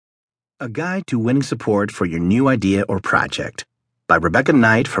A Guide to Winning Support for Your New Idea or Project by Rebecca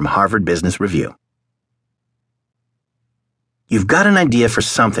Knight from Harvard Business Review. You've got an idea for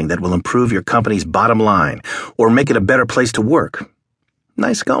something that will improve your company's bottom line or make it a better place to work.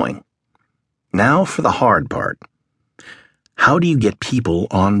 Nice going. Now for the hard part. How do you get people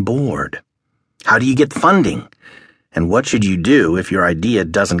on board? How do you get funding? And what should you do if your idea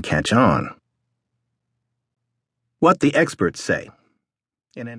doesn't catch on? What the experts say.